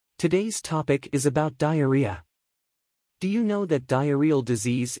Today's topic is about diarrhea. Do you know that diarrheal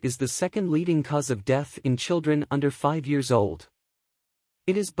disease is the second leading cause of death in children under 5 years old?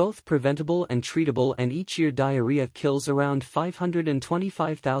 It is both preventable and treatable, and each year diarrhea kills around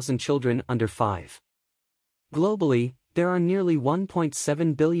 525,000 children under 5. Globally, there are nearly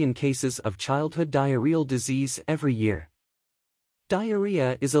 1.7 billion cases of childhood diarrheal disease every year.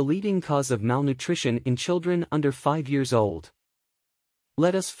 Diarrhea is a leading cause of malnutrition in children under 5 years old.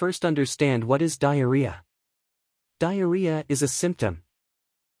 Let us first understand what is diarrhea. Diarrhea is a symptom.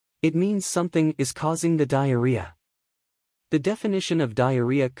 It means something is causing the diarrhea. The definition of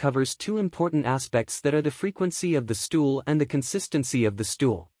diarrhea covers two important aspects that are the frequency of the stool and the consistency of the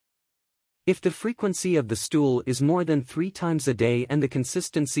stool. If the frequency of the stool is more than 3 times a day and the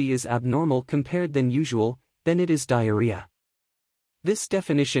consistency is abnormal compared than usual, then it is diarrhea. This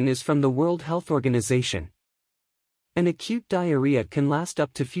definition is from the World Health Organization. An acute diarrhea can last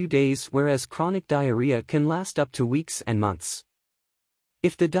up to few days, whereas chronic diarrhea can last up to weeks and months.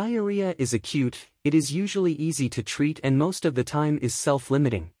 If the diarrhea is acute, it is usually easy to treat and most of the time is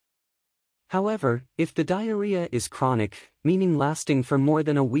self-limiting. However, if the diarrhea is chronic, meaning lasting for more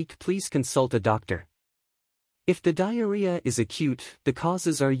than a week, please consult a doctor. If the diarrhea is acute, the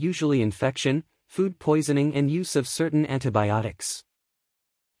causes are usually infection, food poisoning, and use of certain antibiotics.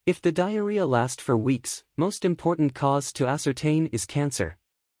 If the diarrhea lasts for weeks, most important cause to ascertain is cancer.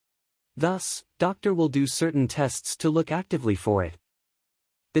 Thus, doctor will do certain tests to look actively for it.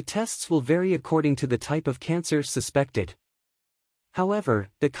 The tests will vary according to the type of cancer suspected. However,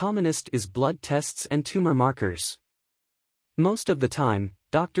 the commonest is blood tests and tumor markers. Most of the time,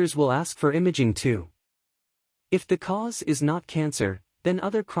 doctors will ask for imaging too. If the cause is not cancer, then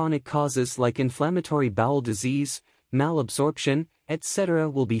other chronic causes like inflammatory bowel disease, malabsorption, etc.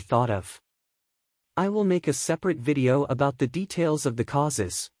 will be thought of. I will make a separate video about the details of the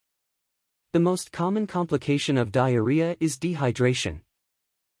causes. The most common complication of diarrhea is dehydration.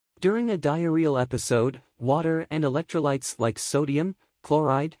 During a diarrheal episode, water and electrolytes like sodium,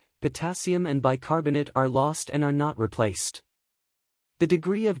 chloride, potassium and bicarbonate are lost and are not replaced. The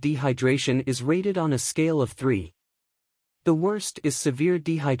degree of dehydration is rated on a scale of 3. The worst is severe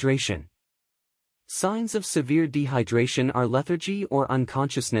dehydration. Signs of severe dehydration are lethargy or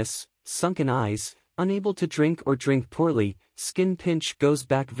unconsciousness, sunken eyes, unable to drink or drink poorly, skin pinch goes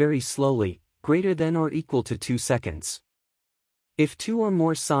back very slowly, greater than or equal to 2 seconds. If 2 or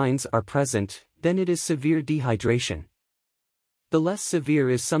more signs are present, then it is severe dehydration. The less severe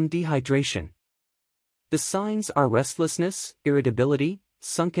is some dehydration. The signs are restlessness, irritability,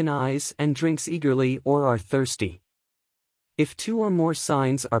 sunken eyes, and drinks eagerly or are thirsty. If 2 or more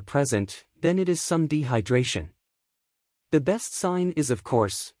signs are present, then it is some dehydration. The best sign is, of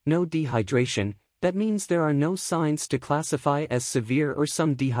course, no dehydration. That means there are no signs to classify as severe or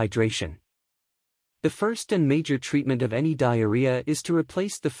some dehydration. The first and major treatment of any diarrhea is to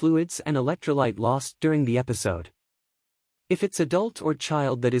replace the fluids and electrolyte lost during the episode. If it's adult or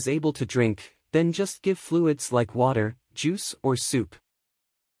child that is able to drink, then just give fluids like water, juice or soup.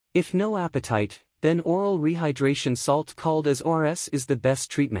 If no appetite, then oral rehydration salt called as ORS is the best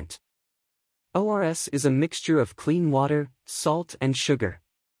treatment. ORS is a mixture of clean water, salt and sugar.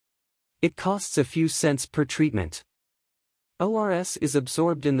 It costs a few cents per treatment. ORS is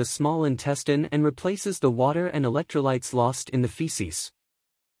absorbed in the small intestine and replaces the water and electrolytes lost in the feces.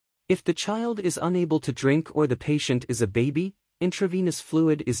 If the child is unable to drink or the patient is a baby, intravenous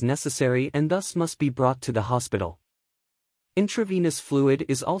fluid is necessary and thus must be brought to the hospital. Intravenous fluid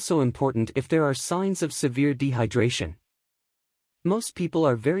is also important if there are signs of severe dehydration. Most people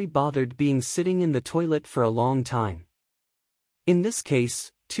are very bothered being sitting in the toilet for a long time. In this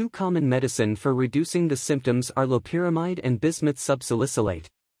case, 2 common medicine for reducing the symptoms are loperamide and bismuth subsalicylate.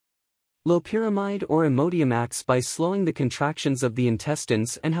 Loperamide or Imodium acts by slowing the contractions of the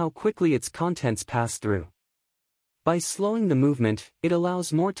intestines and how quickly its contents pass through. By slowing the movement, it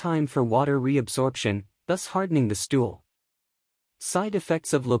allows more time for water reabsorption, thus hardening the stool. Side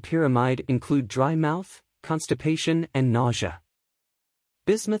effects of loperamide include dry mouth, constipation and nausea.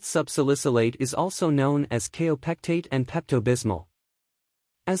 Bismuth subsalicylate is also known as kaopectate and pepto-bismol.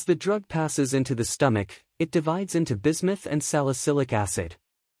 As the drug passes into the stomach, it divides into bismuth and salicylic acid.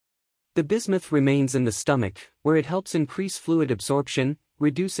 The bismuth remains in the stomach, where it helps increase fluid absorption,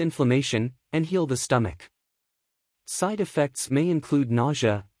 reduce inflammation, and heal the stomach. Side effects may include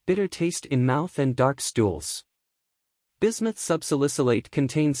nausea, bitter taste in mouth and dark stools. Bismuth subsalicylate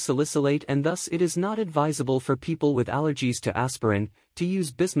contains salicylate and thus it is not advisable for people with allergies to aspirin to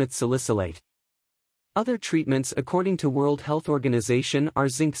use bismuth salicylate. Other treatments according to World Health Organization are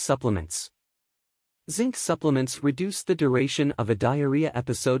zinc supplements. Zinc supplements reduce the duration of a diarrhea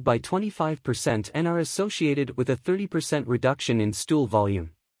episode by 25% and are associated with a 30% reduction in stool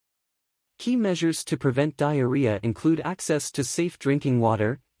volume. Key measures to prevent diarrhea include access to safe drinking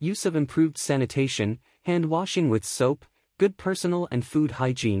water, use of improved sanitation, hand washing with soap, good personal and food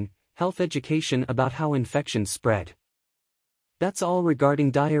hygiene, health education about how infections spread. That's all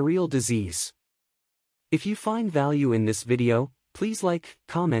regarding diarrheal disease. If you find value in this video, please like,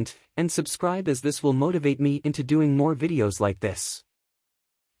 comment, and subscribe, as this will motivate me into doing more videos like this.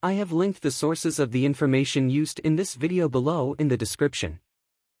 I have linked the sources of the information used in this video below in the description.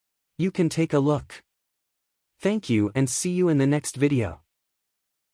 You can take a look. Thank you and see you in the next video.